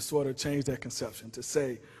 to sort of change that conception, to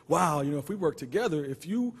say, wow, if we work together, if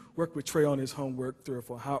you work with Trey on his homework 3 or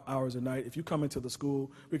 4 hours a night, if you come into the school,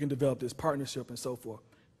 we can develop this partnership and so forth.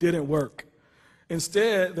 Didn't work.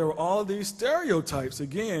 Instead, there were all these stereotypes,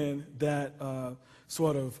 again, that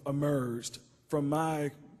sort of emerged from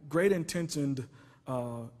my great intentioned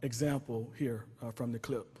example here from the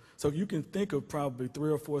clip. So you can think of probably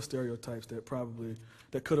 3 or 4 stereotypes that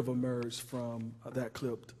could have emerged from that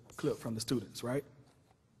clip from the students, right?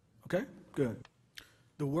 Okay, good.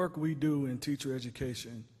 The work we do in teacher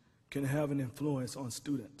education can have an influence on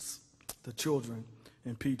students, the children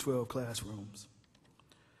in P12 classrooms.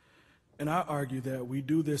 And I argue that we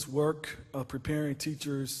do this work of preparing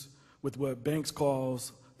teachers with what Banks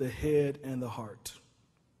calls the head and the heart.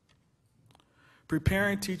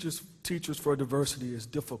 Preparing teachers for diversity is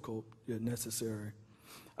difficult yet necessary.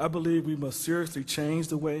 I believe we must seriously change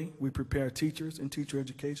the way we prepare teachers in teacher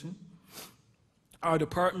education. Our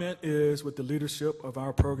department is, with the leadership of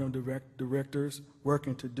our program directors,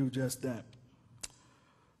 working to do just that.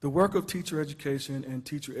 The work of teacher education and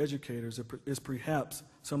teacher educators is perhaps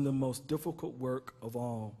some of the most difficult work of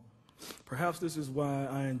all. Perhaps this is why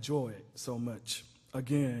I enjoy it so much.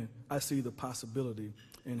 Again, I see the possibility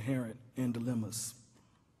inherent in dilemmas.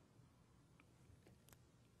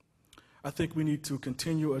 I think we need to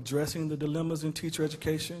continue addressing the dilemmas in teacher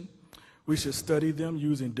education. We should study them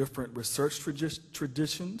using different research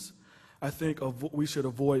traditions. I think we should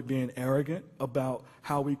avoid being arrogant about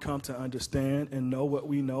how we come to understand and know what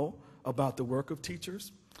we know about the work of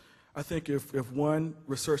teachers. I think if one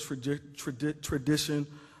research tradition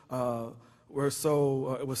was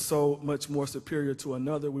so much more superior to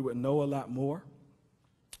another, we would know a lot more.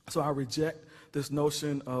 So I reject this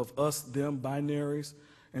notion of us, them binaries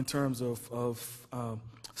in terms of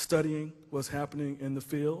studying what's happening in the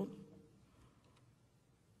field.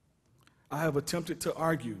 I have attempted to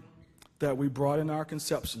argue that we broaden our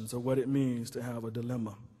conceptions of what it means to have a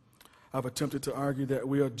dilemma. I've attempted to argue that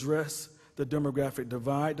we address the demographic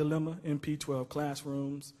divide dilemma in P12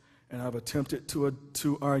 classrooms, and I've attempted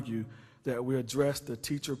to argue that we address the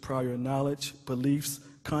teacher prior knowledge, beliefs,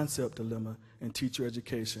 concept dilemma in teacher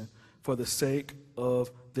education for the sake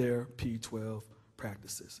of their P12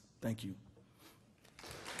 practices. Thank you.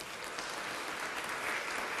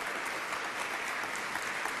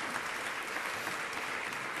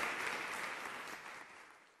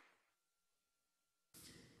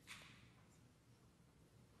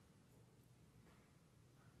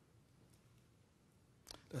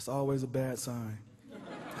 That's always a bad sign.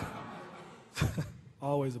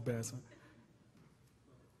 Always a bad sign.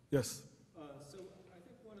 Yes? So I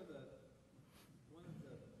think one of the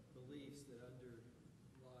beliefs that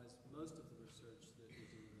underlies most of the research that we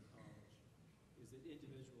do in college is that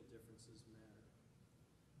individual differences matter.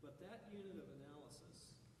 But that unit of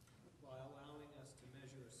analysis, by allowing us to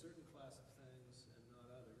measure a certain class of things and not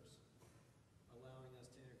others, allowing us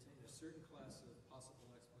to entertain a certain class of possible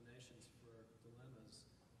explanations for dilemmas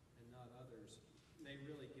and not others, may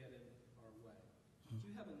really get in our way. Do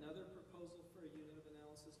you have another proposal for a unit of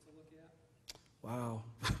analysis to look at? Wow.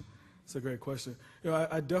 That's a great question.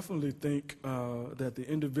 I definitely think that the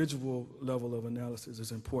individual level of analysis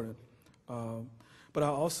is important. But I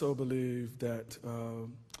also believe that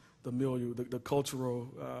the milieu, the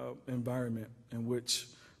cultural environment in which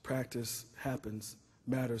practice happens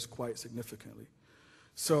matters quite significantly.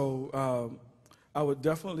 So I would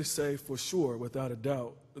definitely say for sure, without a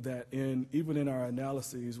doubt, that even in our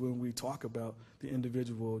analyses, when we talk about the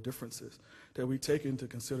individual differences, that we take into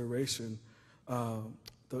consideration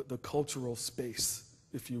the cultural space,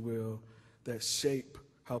 if you will, that shape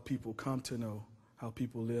how people come to know, how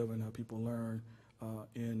people live and how people learn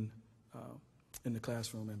in the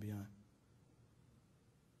classroom and beyond.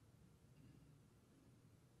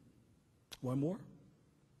 One more?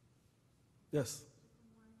 Yes.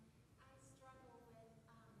 I struggle with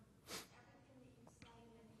everything that you say,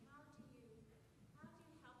 and how do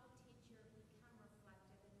you help a teacher become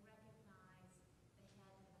reflective and recognize the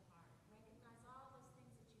head and the heart, recognize all those things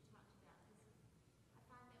that you talked about? Because I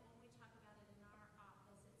find that when we talk about it in our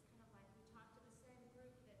office, it's kind of like we talk to the same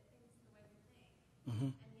group that thinks the way we think,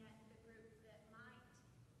 Mm-hmm. and yet the group that might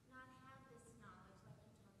not have this knowledge, like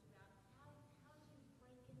you talked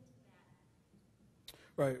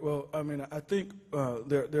Right. Well, I mean, I think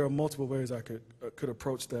there are multiple ways I could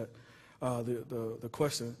approach that the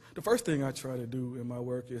question. The first thing I try to do in my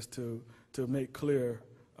work is to make clear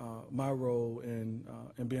my role in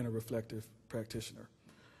being a reflective practitioner,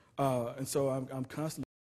 and so I'm constantly